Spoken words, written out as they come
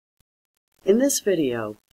In this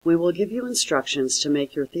video, we will give you instructions to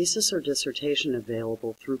make your thesis or dissertation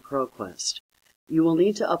available through ProQuest. You will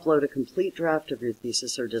need to upload a complete draft of your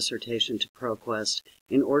thesis or dissertation to ProQuest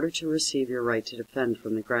in order to receive your right to defend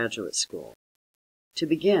from the graduate school. To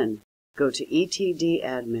begin, go to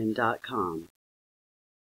etdadmin.com.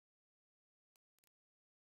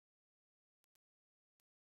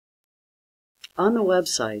 On the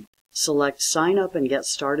website, select Sign Up and Get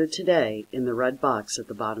Started Today in the red box at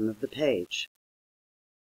the bottom of the page.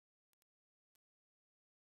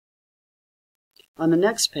 On the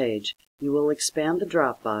next page, you will expand the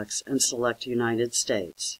drop box and select United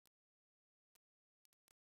States.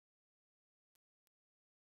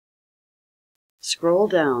 Scroll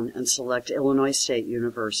down and select Illinois State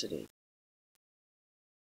University.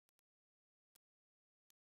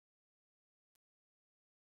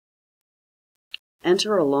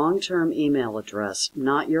 Enter a long-term email address,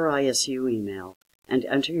 not your ISU email, and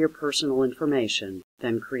enter your personal information,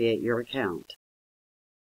 then create your account.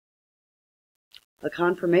 A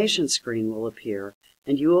confirmation screen will appear,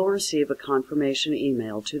 and you will receive a confirmation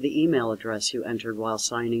email to the email address you entered while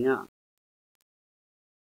signing up.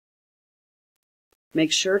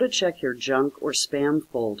 Make sure to check your junk or spam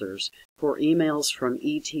folders for emails from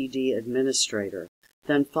ETD Administrator,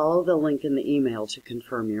 then follow the link in the email to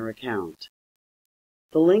confirm your account.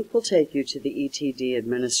 The link will take you to the ETD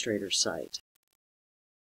Administrator site.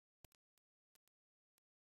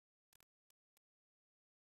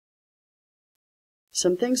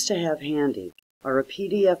 Some things to have handy are a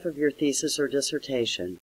PDF of your thesis or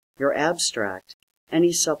dissertation, your abstract,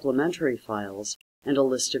 any supplementary files, and a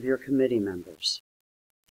list of your committee members.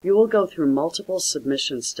 You will go through multiple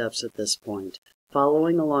submission steps at this point,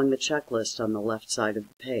 following along the checklist on the left side of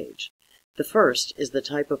the page. The first is the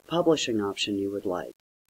type of publishing option you would like.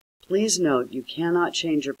 Please note you cannot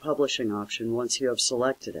change your publishing option once you have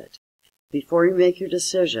selected it. Before you make your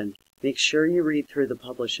decision, make sure you read through the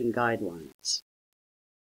publishing guidelines.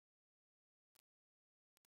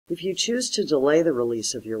 If you choose to delay the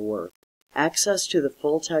release of your work, access to the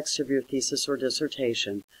full text of your thesis or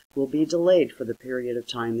dissertation will be delayed for the period of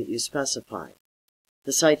time that you specify.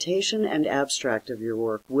 The citation and abstract of your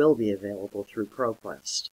work will be available through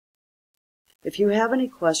ProQuest. If you have any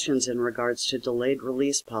questions in regards to delayed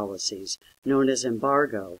release policies, known as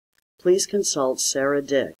embargo, please consult Sarah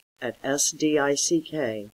Dick at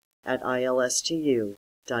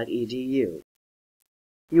sdick@ilstu.edu.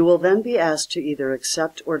 You will then be asked to either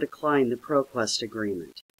accept or decline the ProQuest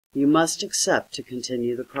agreement. You must accept to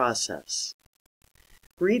continue the process.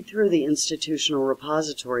 Read through the institutional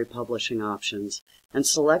repository publishing options and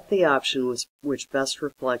select the option which best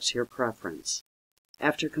reflects your preference.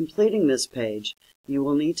 After completing this page, you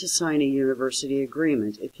will need to sign a university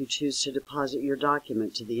agreement if you choose to deposit your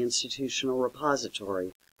document to the institutional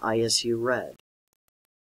repository, ISU Red.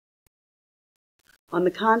 On the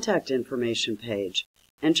contact information page,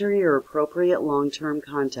 enter your appropriate long-term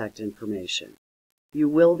contact information. You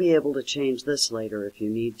will be able to change this later if you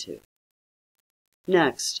need to.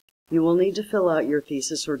 Next, you will need to fill out your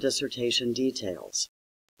thesis or dissertation details.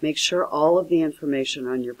 Make sure all of the information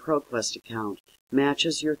on your ProQuest account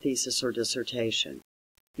matches your thesis or dissertation.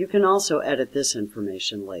 You can also edit this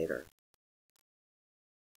information later.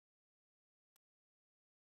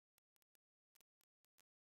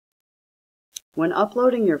 When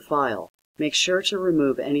uploading your file, make sure to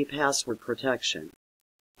remove any password protection.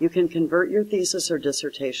 You can convert your thesis or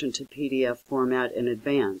dissertation to PDF format in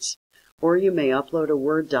advance, or you may upload a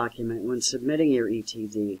Word document when submitting your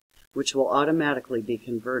ETD, which will automatically be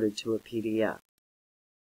converted to a PDF.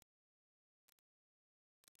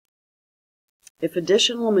 If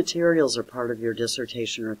additional materials are part of your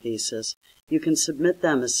dissertation or thesis, you can submit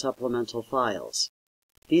them as supplemental files.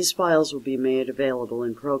 These files will be made available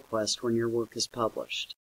in ProQuest when your work is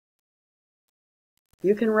published.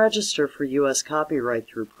 You can register for U.S. copyright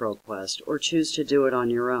through ProQuest or choose to do it on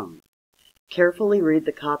your own. Carefully read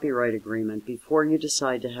the copyright agreement before you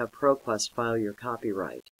decide to have ProQuest file your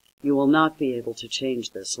copyright. You will not be able to change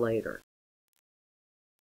this later.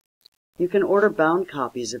 You can order bound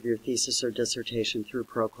copies of your thesis or dissertation through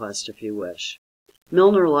ProQuest if you wish.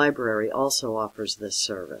 Milner Library also offers this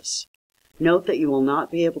service. Note that you will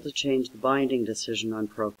not be able to change the binding decision on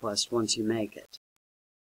ProQuest once you make it.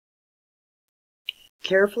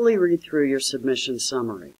 Carefully read through your submission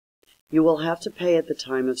summary. You will have to pay at the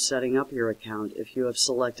time of setting up your account if you have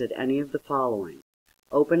selected any of the following: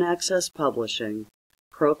 Open Access Publishing,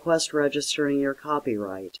 ProQuest registering your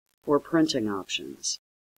copyright, or printing options.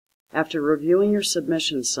 After reviewing your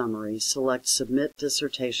submission summary, select Submit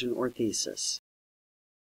Dissertation or Thesis.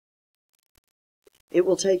 It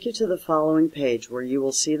will take you to the following page where you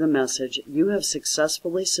will see the message, "You have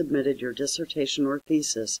successfully submitted your dissertation or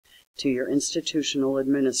thesis to your institutional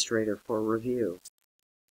administrator for review."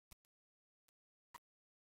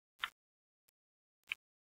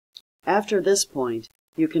 After this point,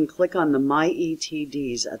 you can click on the My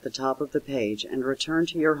ETDs at the top of the page and return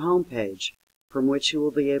to your home page, from which you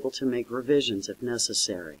will be able to make revisions if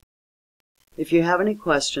necessary. If you have any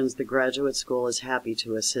questions, the Graduate School is happy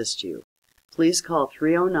to assist you. Please call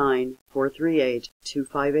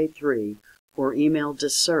 309-438-2583 or email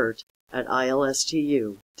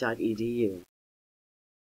dissert@ilstu.edu.